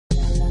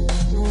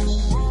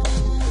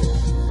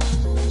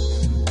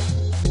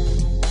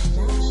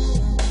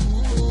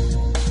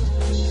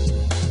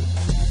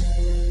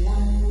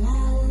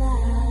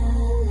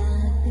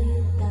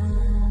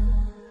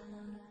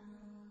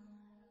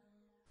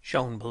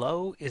Shown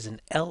below is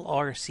an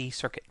LRC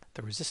circuit.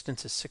 The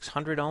resistance is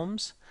 600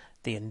 ohms,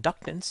 the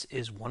inductance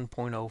is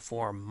 1.04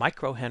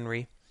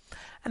 microhenry,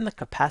 and the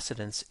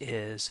capacitance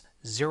is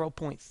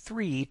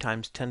 0.3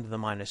 times 10 to the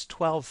minus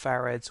 12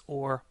 farads,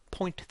 or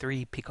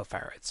 0.3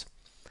 picofarads.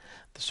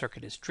 The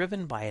circuit is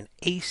driven by an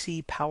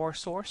AC power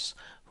source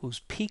whose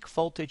peak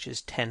voltage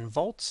is 10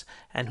 volts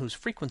and whose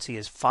frequency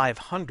is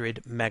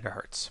 500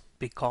 megahertz.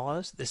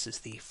 Because this is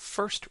the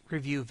first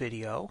review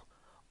video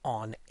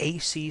on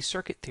AC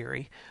circuit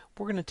theory,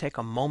 we're going to take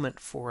a moment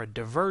for a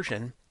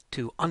diversion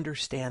to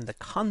understand the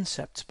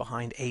concepts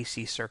behind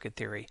AC circuit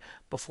theory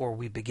before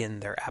we begin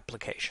their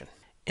application.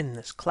 In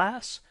this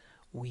class,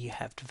 we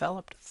have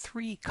developed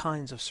three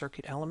kinds of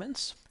circuit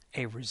elements: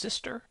 a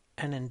resistor,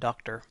 an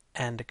inductor,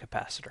 and a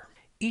capacitor.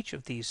 Each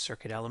of these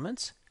circuit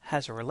elements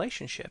has a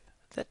relationship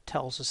that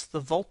tells us the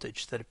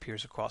voltage that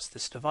appears across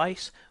this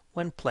device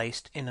when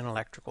placed in an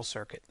electrical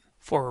circuit.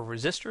 For a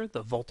resistor,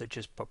 the voltage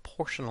is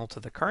proportional to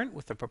the current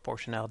with the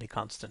proportionality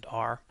constant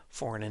R.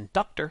 For an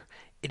inductor,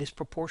 it is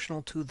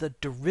proportional to the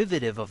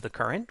derivative of the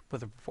current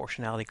with a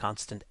proportionality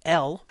constant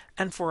L.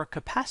 And for a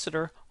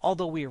capacitor,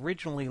 although we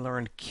originally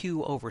learned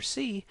Q over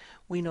C,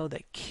 we know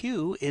that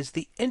Q is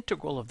the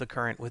integral of the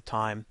current with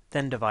time,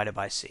 then divided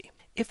by C.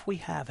 If we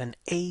have an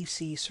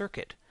AC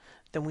circuit,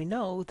 then we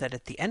know that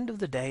at the end of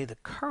the day, the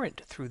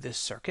current through this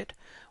circuit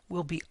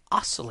will be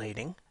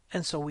oscillating,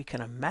 and so we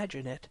can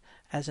imagine it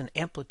as an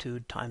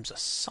amplitude times a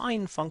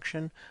sine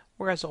function,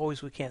 whereas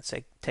always we can't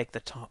take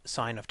the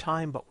sine of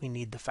time, but we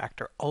need the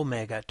factor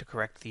omega to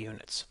correct the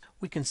units.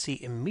 We can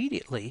see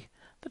immediately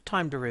the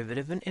time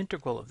derivative and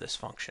integral of this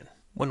function.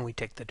 When we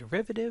take the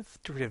derivative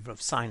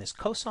of sine is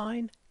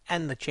cosine,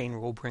 and the chain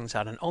rule brings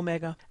out an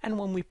omega, and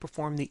when we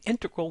perform the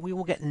integral, we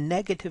will get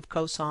negative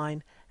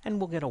cosine, and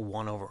we'll get a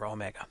 1 over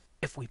omega.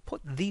 If we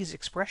put these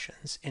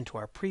expressions into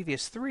our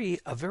previous three,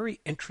 a very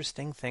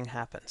interesting thing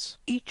happens.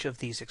 Each of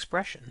these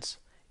expressions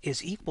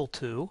is equal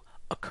to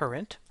a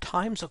current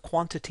times a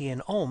quantity in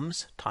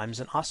ohms times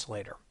an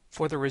oscillator.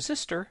 For the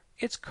resistor,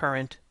 it's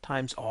current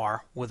times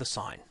R with a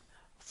sign.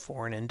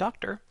 For an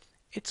inductor,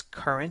 it's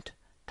current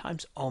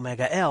times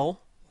omega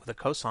L with a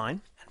cosine.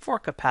 And for a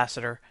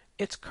capacitor,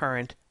 it's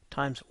current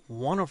times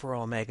 1 over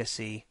omega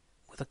C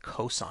with a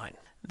cosine.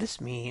 This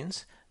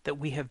means that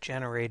we have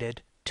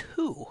generated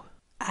two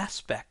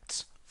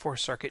aspects for a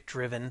circuit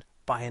driven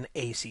by an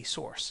AC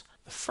source.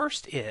 The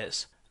first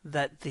is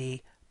that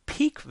the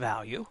peak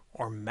value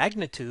or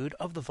magnitude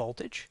of the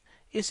voltage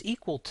is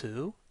equal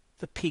to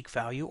the peak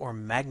value or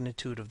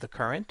magnitude of the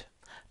current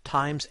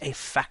times a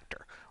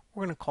factor.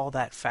 We're going to call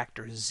that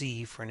factor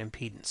Z for an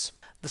impedance.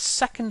 The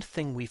second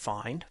thing we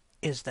find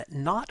is that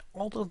not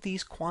all of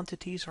these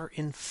quantities are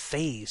in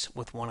phase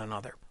with one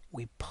another.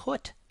 We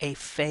put a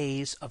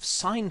phase of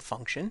sine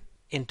function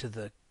into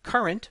the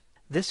current.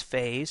 This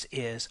phase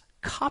is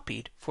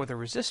copied for the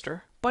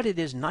resistor, but it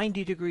is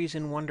 90 degrees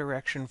in one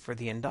direction for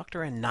the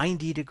inductor and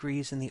 90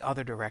 degrees in the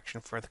other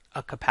direction for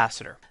a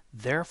capacitor.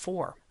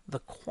 Therefore, the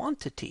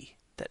quantity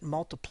that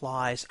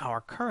multiplies our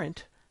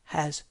current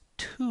has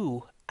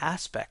two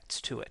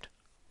aspects to it.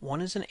 One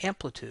is an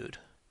amplitude,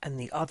 and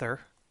the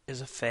other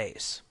is a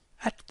phase.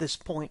 At this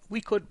point,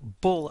 we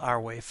could bull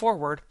our way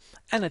forward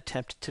and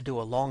attempt to do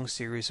a long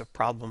series of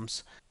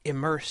problems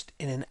immersed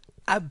in an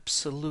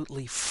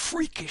absolutely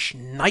freakish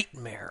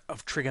nightmare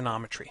of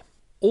trigonometry.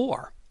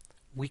 Or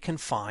we can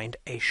find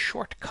a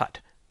shortcut,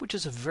 which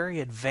is a very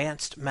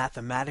advanced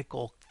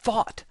mathematical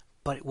thought,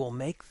 but it will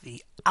make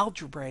the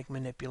algebraic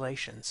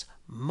manipulations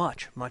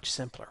much, much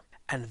simpler.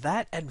 And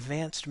that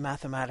advanced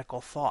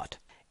mathematical thought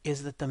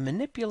is that the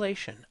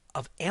manipulation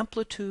of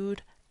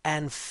amplitude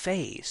and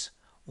phase,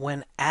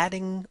 when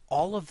adding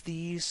all of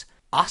these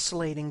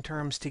oscillating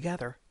terms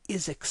together,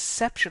 is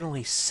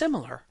exceptionally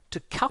similar to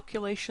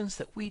calculations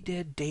that we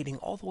did dating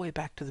all the way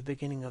back to the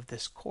beginning of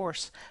this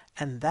course,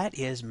 and that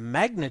is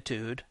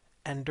magnitude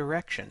and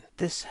direction.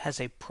 This has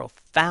a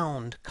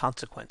profound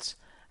consequence,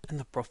 and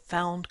the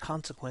profound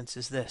consequence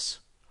is this.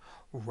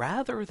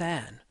 Rather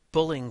than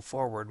bullying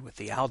forward with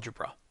the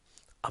algebra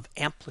of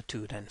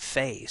amplitude and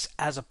phase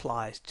as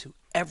applies to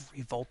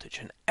every voltage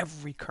and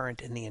every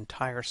current in the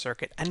entire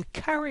circuit, and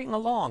carrying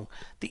along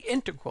the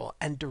integral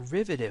and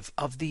derivative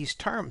of these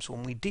terms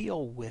when we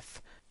deal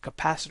with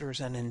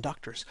capacitors and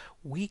inductors,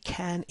 we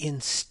can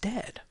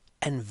instead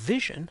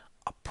envision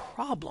a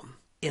problem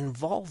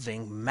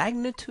involving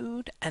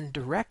magnitude and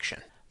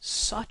direction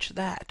such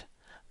that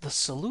the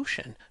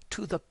solution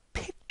to the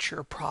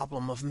picture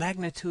problem of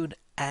magnitude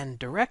and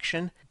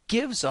direction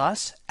gives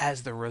us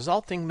as the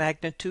resulting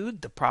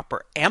magnitude the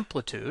proper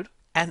amplitude,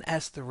 and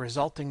as the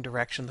resulting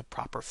direction the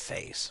proper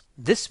phase.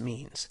 This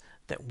means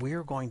that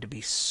we're going to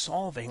be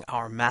solving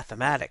our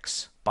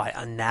mathematics by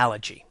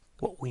analogy.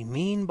 What we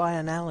mean by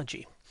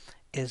analogy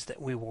is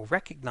that we will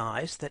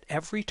recognize that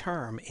every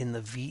term in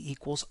the V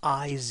equals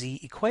IZ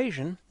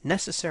equation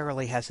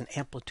necessarily has an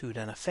amplitude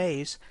and a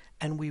phase,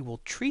 and we will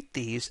treat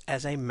these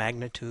as a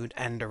magnitude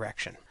and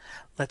direction.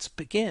 Let's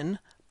begin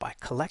by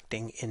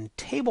collecting in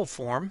table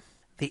form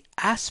the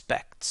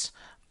aspects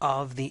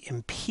of the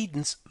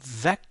impedance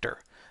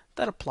vector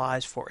that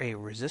applies for a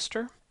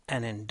resistor,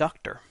 an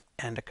inductor,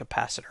 and a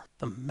capacitor.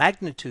 The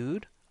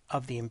magnitude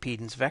of the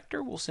impedance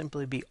vector will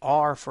simply be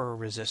R for a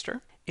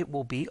resistor. It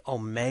will be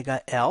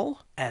omega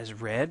L, as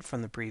read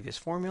from the previous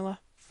formula,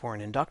 for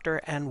an inductor,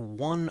 and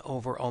 1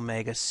 over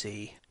omega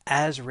C,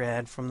 as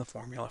read from the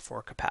formula for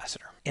a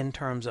capacitor. In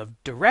terms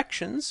of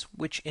directions,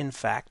 which in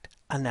fact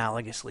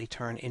analogously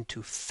turn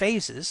into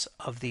phases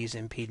of these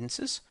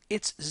impedances,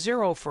 it's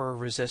 0 for a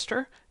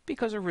resistor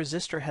because a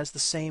resistor has the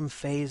same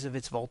phase of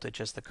its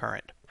voltage as the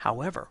current.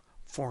 However,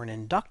 for an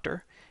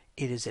inductor,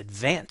 it is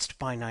advanced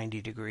by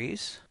 90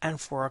 degrees, and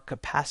for a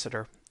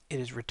capacitor, it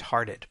is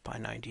retarded by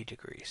 90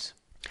 degrees.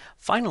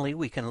 Finally,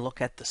 we can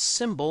look at the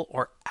symbol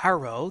or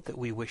arrow that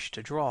we wish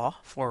to draw.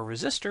 For a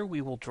resistor,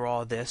 we will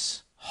draw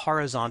this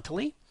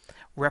horizontally,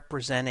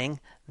 representing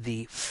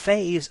the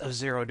phase of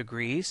 0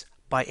 degrees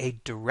by a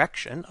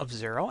direction of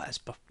 0, as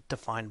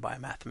defined by a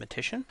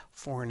mathematician.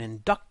 For an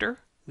inductor,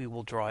 we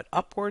will draw it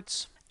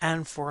upwards,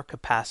 and for a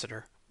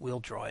capacitor, we'll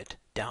draw it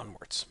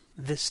downwards.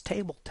 This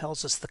table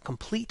tells us the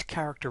complete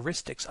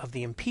characteristics of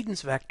the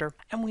impedance vector,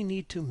 and we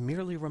need to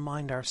merely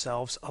remind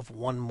ourselves of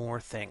one more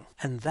thing,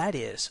 and that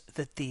is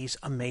that these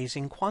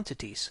amazing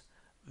quantities,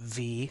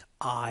 V,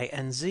 I,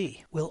 and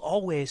Z, will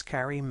always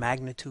carry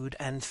magnitude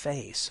and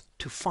phase.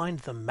 To find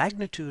the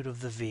magnitude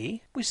of the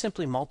V, we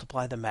simply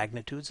multiply the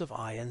magnitudes of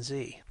I and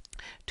Z.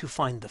 To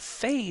find the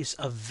phase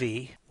of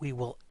V, we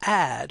will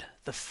add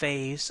the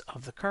phase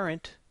of the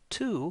current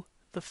to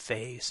the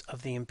phase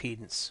of the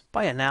impedance.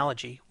 By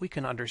analogy, we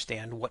can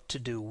understand what to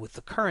do with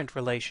the current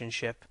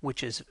relationship,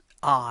 which is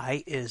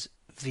I is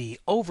V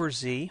over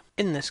Z.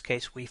 In this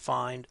case, we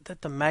find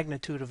that the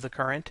magnitude of the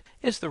current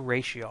is the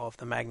ratio of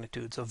the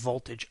magnitudes of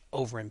voltage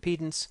over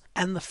impedance,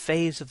 and the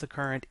phase of the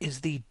current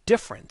is the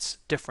difference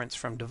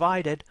from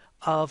divided,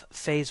 of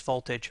phase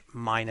voltage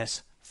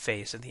minus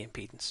phase of the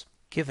impedance.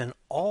 Given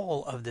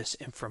all of this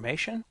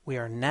information, we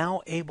are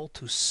now able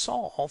to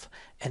solve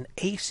an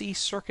AC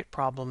circuit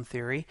problem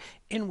theory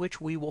in which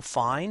we will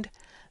find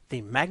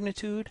the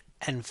magnitude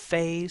and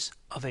phase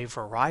of a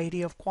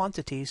variety of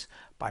quantities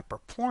by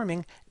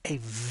performing a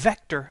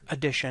vector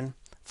addition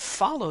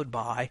followed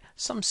by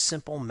some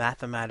simple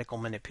mathematical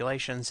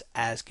manipulations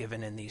as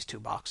given in these two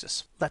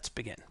boxes. Let's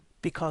begin.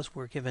 Because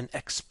we're given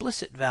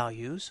explicit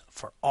values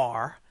for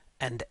R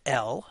and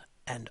L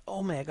and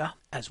omega,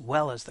 as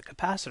well as the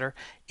capacitor,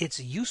 it's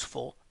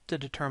useful to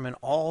determine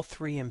all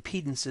three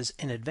impedances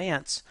in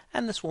advance,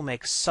 and this will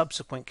make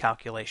subsequent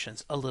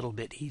calculations a little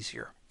bit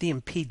easier. The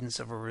impedance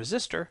of a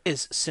resistor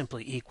is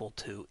simply equal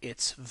to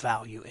its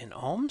value in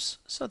ohms,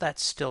 so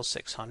that's still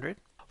 600.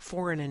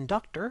 For an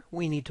inductor,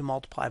 we need to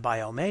multiply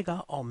by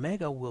omega.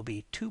 Omega will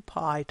be 2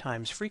 pi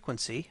times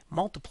frequency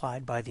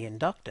multiplied by the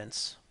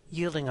inductance,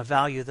 yielding a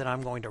value that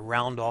I'm going to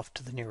round off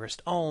to the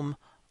nearest ohm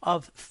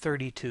of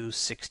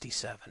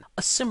 3267.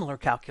 A similar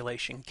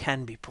calculation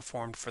can be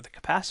performed for the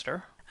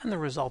capacitor, and the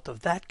result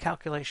of that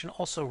calculation,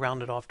 also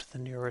rounded off to the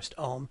nearest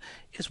ohm,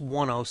 is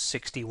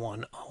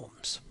 1061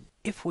 ohms.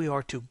 If we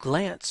are to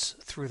glance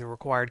through the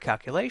required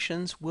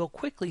calculations, we'll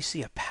quickly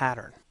see a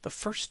pattern. The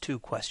first two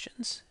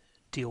questions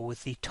deal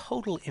with the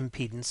total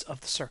impedance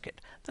of the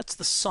circuit. That's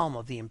the sum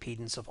of the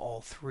impedance of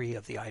all three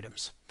of the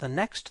items. The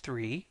next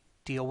three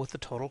deal with the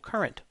total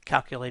current,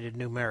 calculated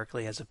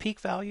numerically as a peak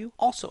value,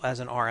 also as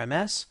an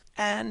RMS,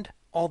 and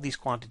all these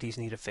quantities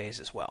need a phase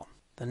as well.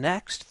 The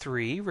next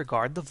three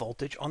regard the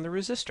voltage on the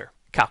resistor,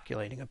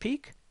 calculating a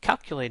peak,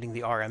 calculating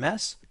the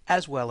RMS,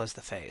 as well as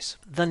the phase.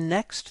 The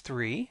next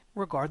three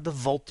regard the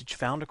voltage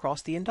found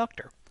across the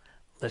inductor,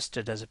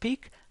 listed as a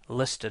peak,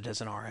 listed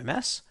as an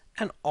RMS,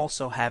 and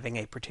also having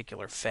a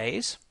particular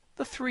phase.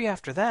 The three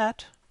after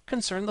that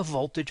concern the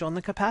voltage on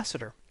the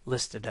capacitor,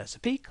 listed as a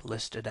peak,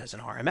 listed as an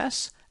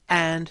RMS,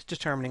 and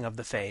determining of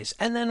the phase.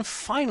 And then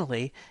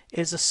finally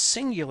is a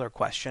singular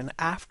question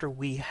after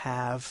we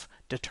have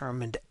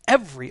determined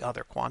every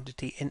other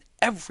quantity in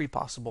every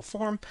possible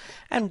form,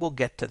 and we'll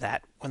get to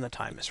that when the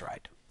time is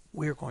right.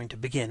 We're going to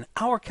begin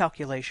our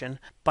calculation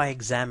by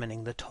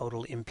examining the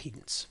total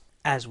impedance.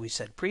 As we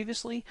said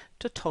previously,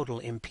 to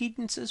total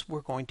impedances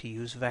we're going to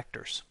use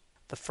vectors.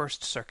 The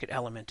first circuit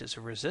element is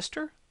a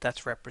resistor.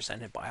 That's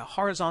represented by a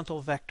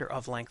horizontal vector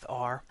of length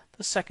r.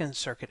 The second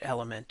circuit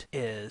element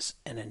is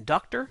an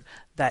inductor.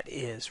 That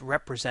is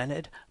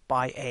represented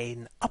by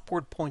an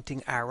upward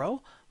pointing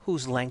arrow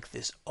whose length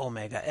is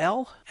omega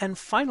L. And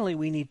finally,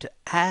 we need to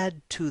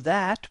add to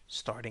that,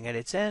 starting at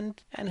its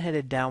end and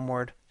headed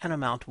downward, an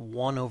amount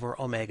 1 over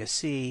omega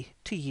C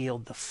to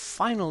yield the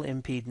final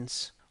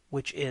impedance,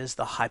 which is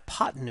the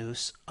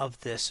hypotenuse of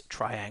this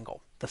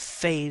triangle. The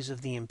phase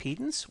of the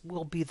impedance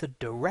will be the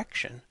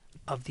direction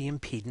of the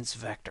impedance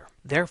vector.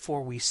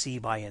 Therefore, we see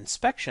by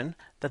inspection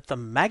that the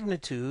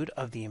magnitude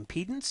of the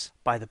impedance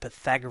by the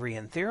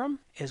Pythagorean theorem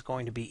is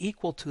going to be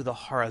equal to the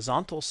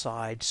horizontal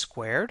side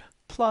squared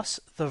plus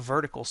the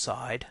vertical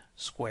side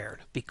squared.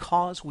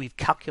 Because we've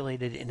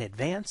calculated in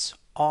advance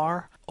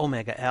R,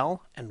 omega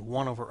L, and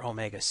 1 over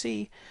omega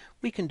C,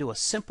 we can do a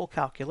simple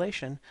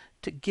calculation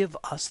to give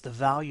us the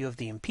value of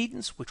the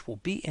impedance, which will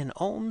be in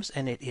ohms,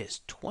 and it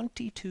is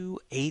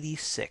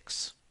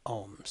 2286.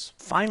 ohms.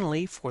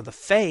 Finally, for the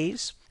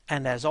phase,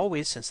 and as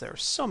always, since there are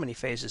so many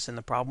phases in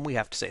the problem, we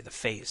have to say the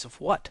phase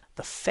of what?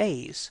 The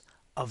phase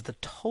of the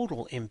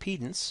total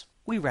impedance.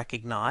 We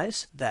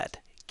recognize that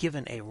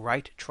given a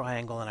right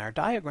triangle in our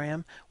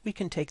diagram, we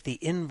can take the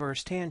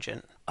inverse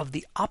tangent of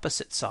the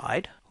opposite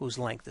side, whose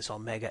length is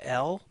omega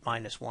L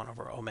minus 1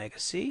 over omega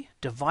C,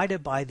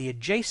 divided by the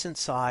adjacent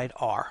side,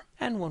 R.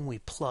 And when we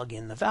plug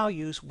in the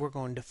values, we're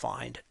going to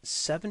find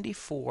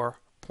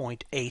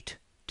 74.8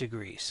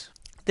 degrees.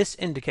 This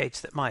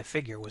indicates that my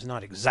figure was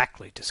not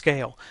exactly to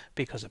scale,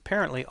 because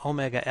apparently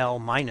omega L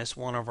minus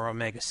 1 over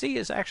omega C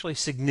is actually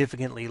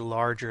significantly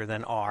larger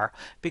than R,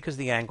 because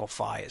the angle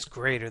phi is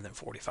greater than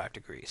 45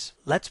 degrees.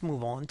 Let's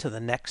move on to the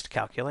next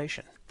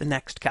calculation. The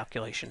next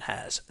calculation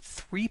has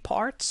 3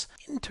 parts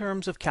in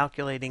terms of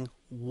calculating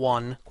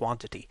one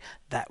quantity.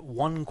 That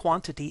one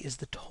quantity is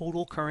the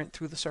total current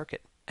through the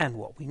circuit. And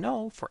what we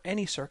know for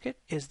any circuit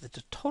is that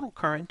the total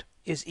current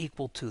is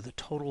equal to the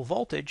total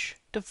voltage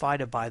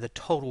divided by the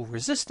total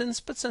resistance,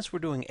 but since we're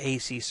doing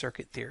AC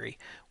circuit theory,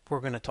 we're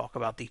going to talk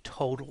about the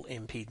total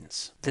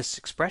impedance. This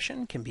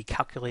expression can be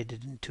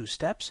calculated in 2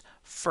 steps.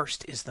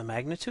 First is the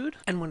magnitude,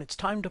 and when it's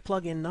time to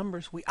plug in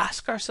numbers, we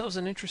ask ourselves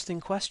an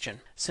interesting question.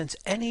 Since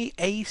any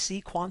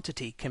AC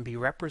quantity can be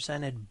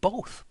represented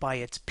both by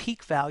its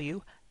peak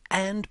value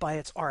and by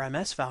its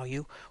RMS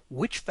value,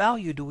 which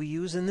value do we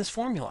use in this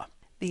formula?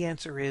 The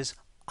answer is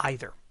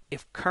either.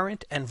 If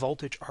current and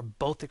voltage are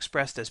both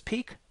expressed as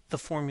peak, the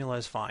formula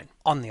is fine.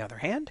 On the other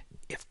hand,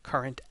 if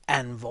current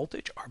and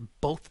voltage are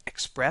both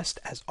expressed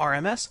as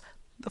RMS,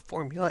 the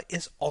formula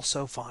is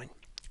also fine.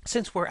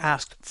 Since we're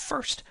asked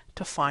first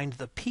to find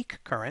the peak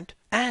current,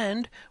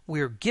 and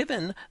we're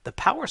given the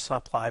power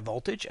supply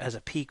voltage as a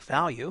peak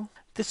value,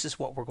 this is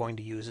what we're going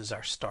to use as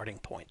our starting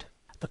point.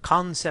 The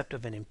concept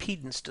of an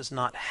impedance does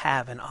not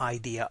have an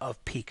idea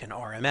of peak and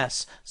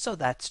RMS, so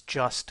that's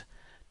just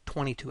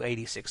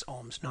 2286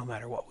 ohms no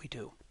matter what we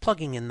do.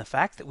 Plugging in the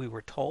fact that we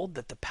were told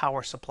that the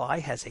power supply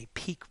has a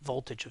peak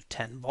voltage of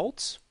 10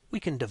 volts, we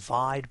can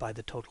divide by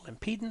the total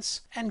impedance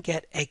and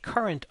get a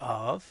current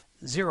of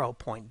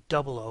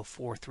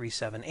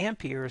 0.00437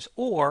 amperes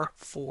or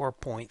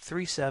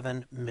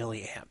 4.37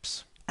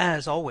 milliamps.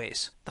 As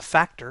always, the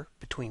factor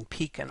between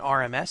peak and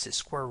RMS is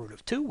square root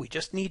of 2. We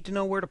just need to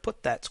know where to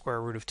put that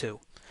square root of 2.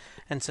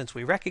 And since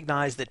we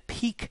recognize that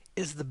peak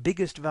is the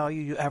biggest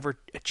value you ever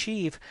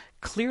achieve,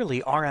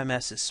 clearly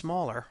RMS is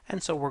smaller,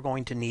 and so we're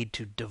going to need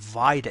to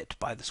divide it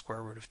by the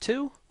square root of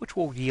 2, which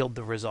will yield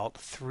the result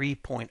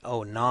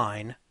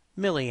 3.09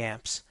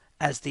 milliamps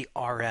as the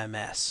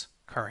RMS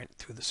current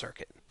through the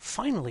circuit.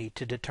 Finally,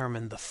 to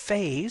determine the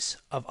phase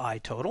of I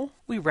total,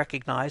 we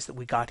recognize that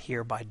we got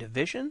here by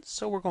division,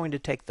 so we're going to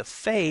take the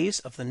phase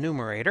of the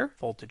numerator,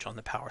 voltage on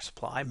the power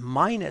supply,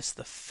 minus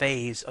the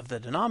phase of the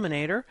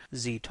denominator,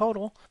 Z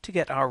total, to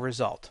get our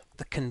result.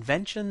 The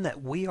convention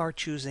that we are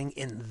choosing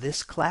in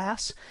this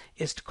class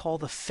is to call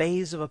the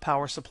phase of a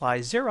power supply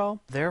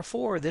 0.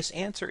 Therefore, this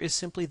answer is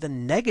simply the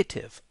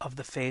negative of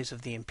the phase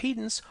of the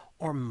impedance,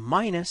 or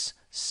minus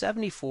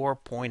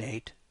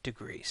 74.8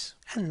 degrees.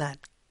 And that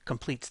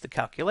completes the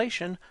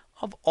calculation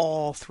of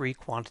all 3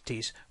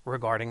 quantities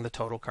regarding the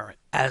total current.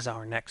 As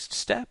our next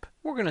step,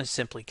 we're going to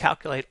simply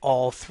calculate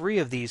all 3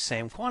 of these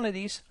same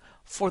quantities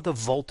for the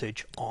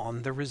voltage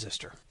on the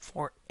resistor.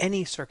 For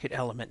any circuit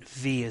element,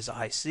 V is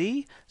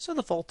IC, so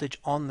the voltage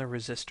on the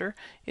resistor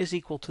is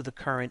equal to the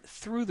current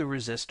through the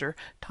resistor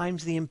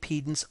times the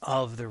impedance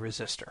of the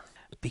resistor.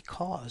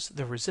 Because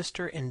the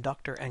resistor,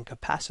 inductor, and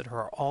capacitor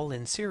are all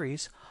in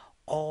series,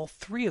 all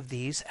 3 of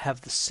these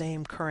have the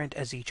same current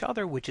as each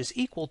other, which is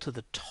equal to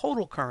the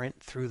total current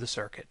through the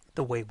circuit.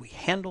 The way we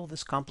handle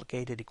this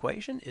complicated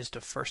equation is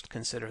to first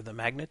consider the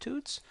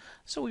magnitudes.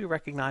 So we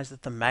recognize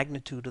that the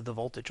magnitude of the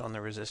voltage on the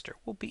resistor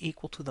will be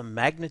equal to the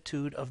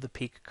magnitude of the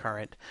peak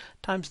current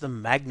times the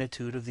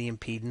magnitude of the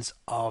impedance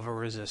of a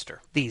resistor.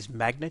 These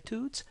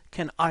magnitudes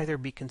can either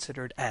be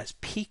considered as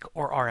peak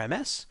or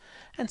RMS,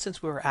 and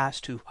since we were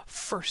asked to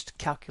first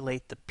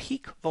calculate the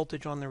peak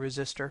voltage on the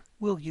resistor,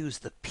 we'll use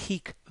the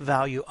peak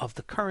value of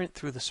the current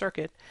through the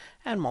circuit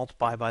and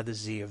multiply by the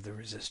Z of the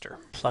resistor.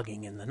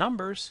 Plugging in the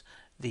numbers,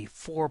 the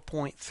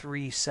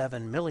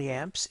 4.37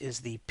 milliamps is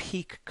the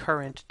peak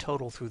current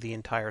total through the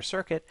entire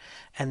circuit,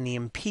 and the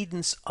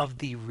impedance of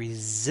the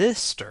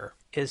resistor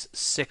is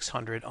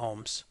 600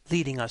 ohms,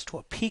 leading us to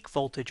a peak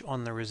voltage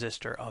on the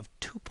resistor of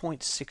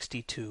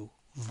 2.62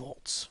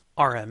 volts.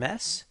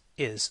 RMS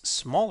is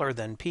smaller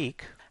than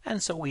peak,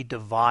 and so we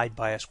divide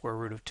by a square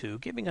root of 2,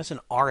 giving us an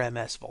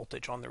RMS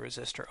voltage on the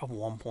resistor of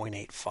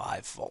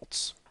 1.85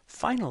 volts.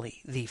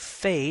 Finally, the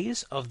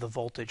phase of the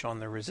voltage on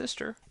the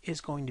resistor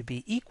is going to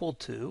be equal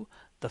to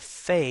the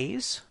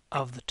phase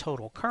of the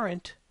total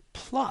current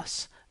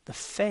plus the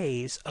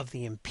phase of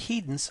the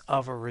impedance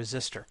of a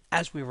resistor.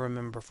 As we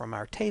remember from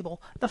our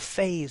table, the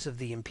phase of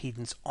the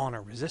impedance on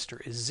a resistor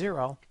is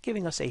 0,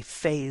 giving us a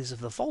phase of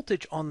the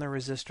voltage on the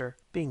resistor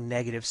being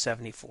negative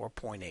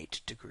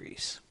 74.8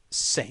 degrees.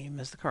 Same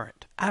as the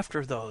current.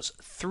 After those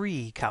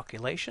 3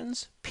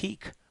 calculations,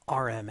 peak,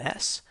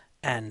 RMS,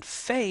 and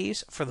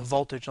phase for the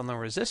voltage on the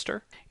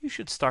resistor, you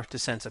should start to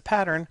sense a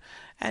pattern,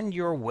 and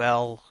you're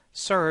well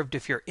served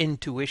if your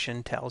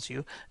intuition tells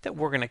you that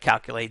we're going to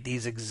calculate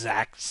these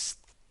exact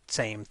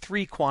same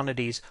three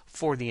quantities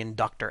for the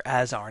inductor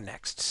as our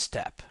next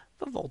step.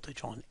 The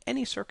voltage on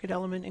any circuit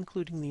element,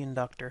 including the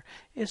inductor,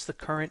 is the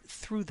current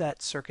through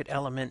that circuit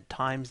element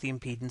times the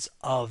impedance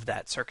of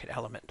that circuit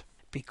element.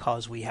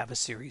 Because we have a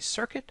series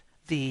circuit,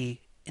 the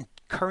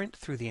current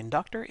through the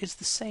inductor is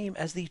the same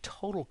as the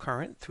total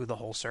current through the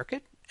whole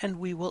circuit, and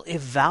we will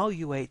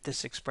evaluate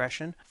this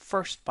expression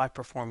first by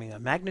performing a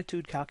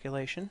magnitude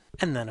calculation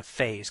and then a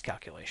phase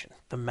calculation.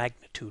 The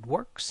magnitude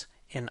works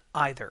in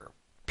either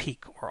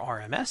peak or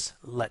RMS.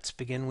 Let's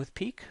begin with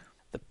peak.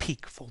 The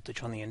peak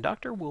voltage on the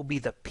inductor will be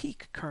the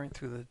peak current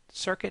through the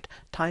circuit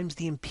times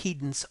the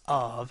impedance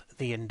of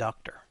the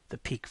inductor. The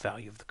peak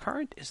value of the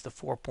current is the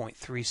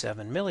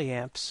 4.37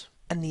 milliamps,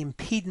 and the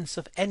impedance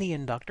of any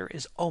inductor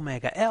is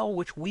omega L,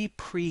 which we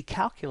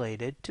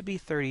pre-calculated to be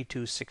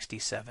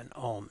 3267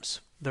 ohms.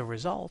 The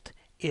result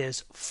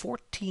is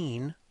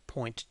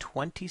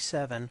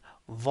 14.27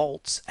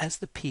 volts as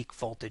the peak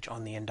voltage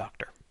on the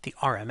inductor. The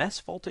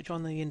RMS voltage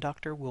on the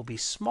inductor will be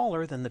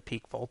smaller than the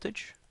peak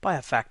voltage by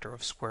a factor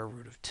of square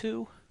root of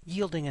 2,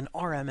 yielding an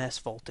RMS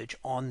voltage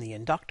on the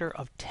inductor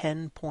of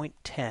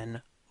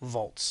 10.10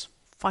 volts.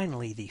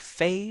 Finally, the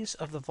phase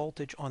of the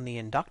voltage on the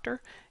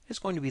inductor is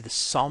going to be the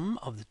sum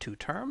of the two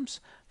terms,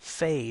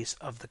 phase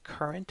of the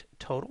current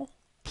total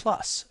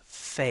plus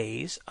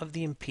phase of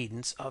the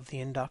impedance of the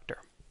inductor.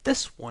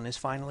 This one is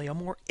finally a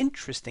more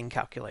interesting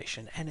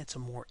calculation, and it's a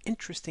more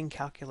interesting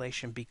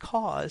calculation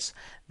because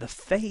the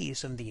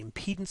phase of the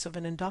impedance of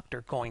an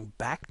inductor, going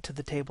back to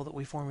the table that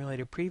we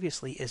formulated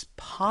previously, is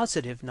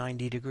positive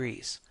 90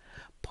 degrees.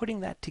 Putting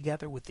that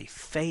together with the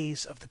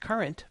phase of the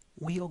current,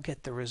 we'll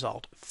get the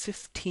result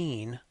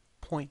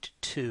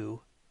 15.2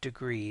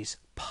 degrees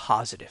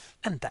positive.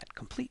 And that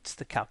completes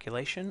the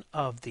calculation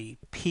of the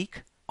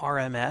peak,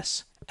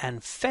 RMS,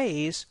 and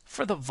phase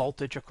for the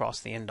voltage across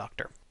the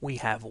inductor. We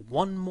have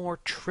one more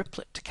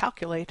triplet to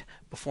calculate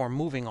before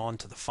moving on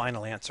to the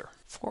final answer.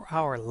 For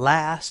our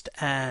last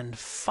and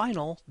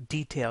final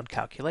detailed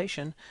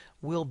calculation,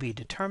 we'll be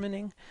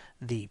determining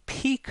the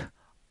peak,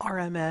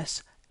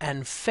 RMS,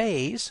 and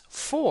phase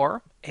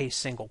for a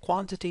single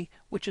quantity,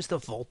 which is the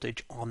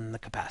voltage on the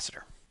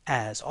capacitor.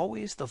 As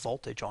always, the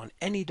voltage on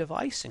any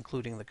device,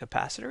 including the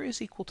capacitor,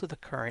 is equal to the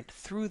current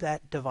through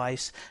that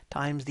device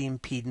times the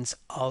impedance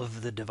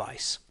of the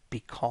device.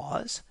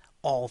 Because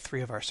all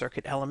three of our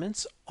circuit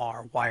elements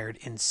are wired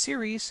in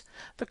series,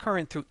 the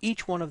current through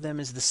each one of them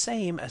is the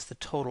same as the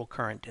total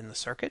current in the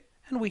circuit,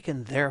 and we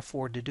can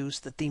therefore deduce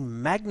that the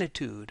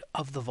magnitude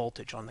of the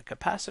voltage on the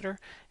capacitor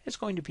is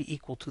going to be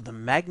equal to the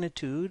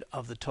magnitude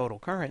of the total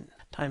current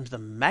times the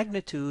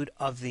magnitude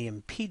of the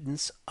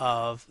impedance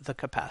of the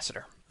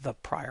capacitor. The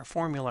prior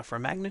formula for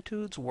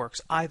magnitudes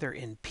works either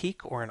in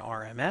peak or in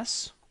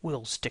RMS.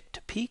 We'll stick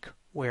to peak,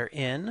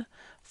 wherein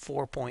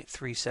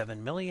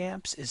 4.37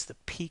 milliamps is the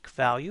peak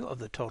value of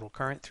the total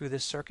current through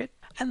this circuit,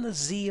 and the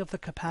Z of the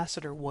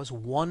capacitor was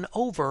 1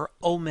 over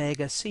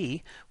omega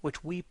C,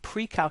 which we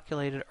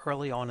pre-calculated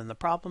early on in the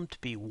problem to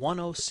be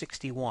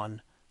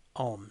 1061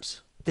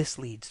 ohms. This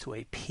leads to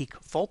a peak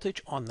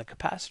voltage on the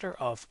capacitor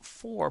of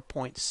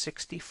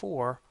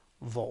 4.64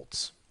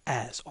 volts.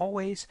 As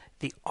always,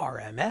 the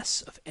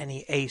RMS of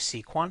any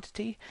AC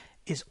quantity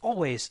is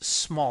always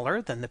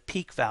smaller than the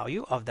peak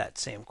value of that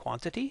same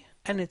quantity,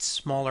 and it's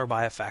smaller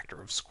by a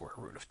factor of square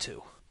root of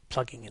 2.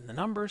 Plugging in the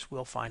numbers,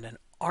 we'll find an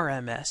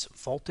RMS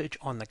voltage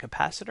on the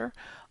capacitor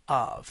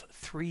of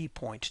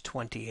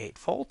 3.28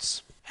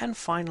 volts. And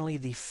finally,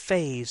 the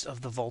phase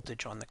of the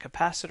voltage on the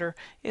capacitor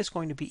is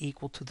going to be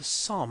equal to the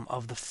sum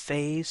of the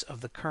phase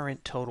of the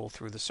current total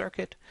through the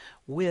circuit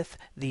with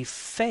the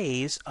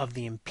phase of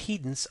the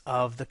impedance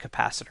of the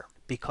capacitor.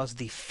 Because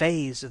the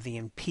phase of the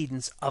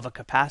impedance of a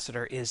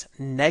capacitor is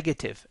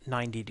negative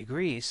 90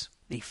 degrees,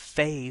 the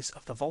phase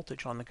of the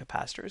voltage on the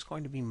capacitor is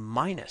going to be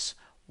minus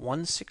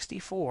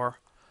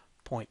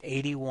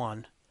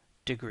 164.81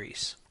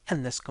 degrees.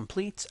 And this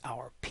completes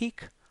our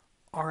peak,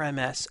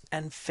 RMS,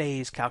 and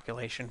phase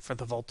calculation for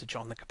the voltage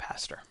on the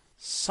capacitor.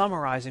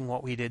 Summarizing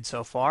what we did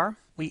so far,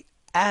 we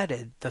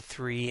added the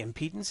three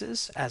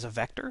impedances as a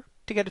vector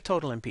to get a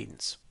total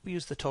impedance. We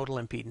used the total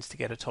impedance to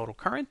get a total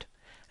current,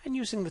 and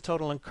using the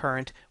total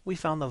current, we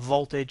found the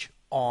voltage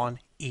on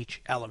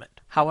each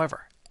element.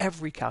 However,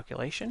 every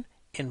calculation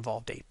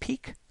involved a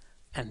peak,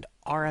 and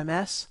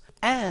RMS,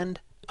 and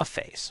a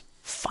phase.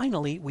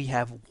 Finally, we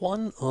have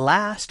one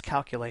last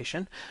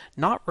calculation,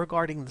 not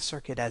regarding the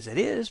circuit as it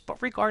is,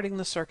 but regarding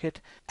the circuit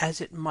as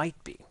it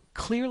might be.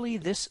 Clearly,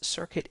 this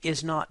circuit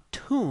is not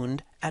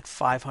tuned at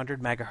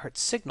 500 megahertz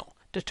signal.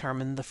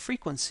 Determine the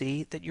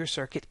frequency that your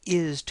circuit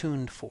is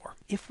tuned for.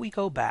 If we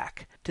go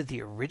back to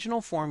the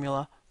original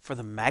formula for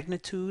the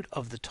magnitude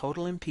of the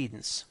total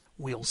impedance,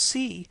 we'll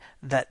see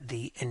that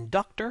the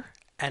inductor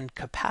and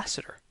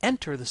capacitor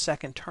enter the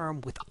second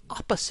term with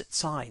opposite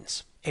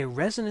signs. A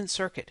resonant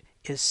circuit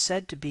is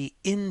said to be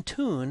in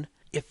tune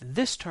if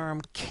this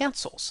term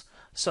cancels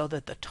so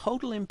that the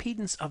total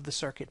impedance of the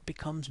circuit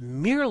becomes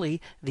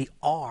merely the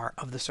R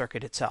of the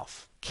circuit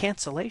itself.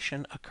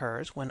 Cancellation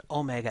occurs when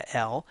omega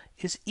L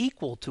is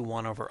equal to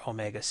 1 over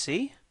omega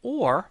C,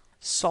 or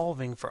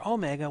solving for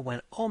omega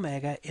when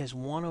omega is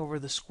 1 over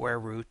the square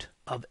root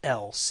of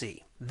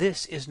LC.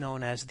 This is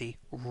known as the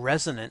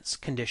resonance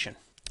condition.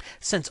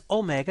 Since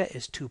omega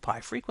is 2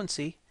 pi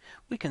frequency,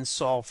 we can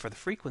solve for the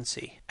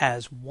frequency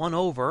as 1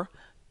 over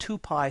 2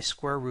 pi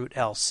square root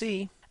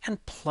LC,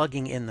 and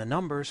plugging in the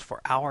numbers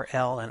for our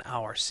L and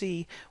our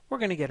C, we're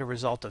going to get a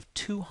result of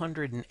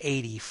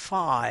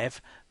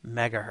 285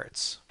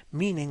 megahertz,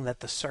 meaning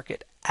that the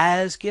circuit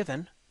as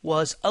given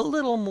was a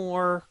little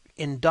more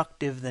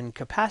inductive than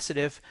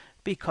capacitive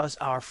because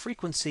our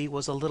frequency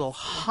was a little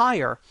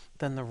higher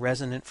than the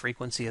resonant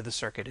frequency of the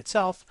circuit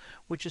itself,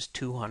 which is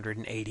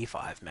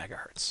 285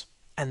 megahertz.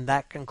 And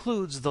that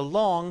concludes the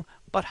long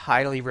but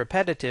highly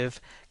repetitive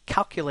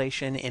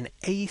calculation in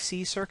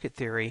AC circuit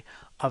theory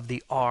of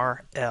the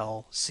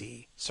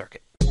RLC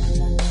circuit.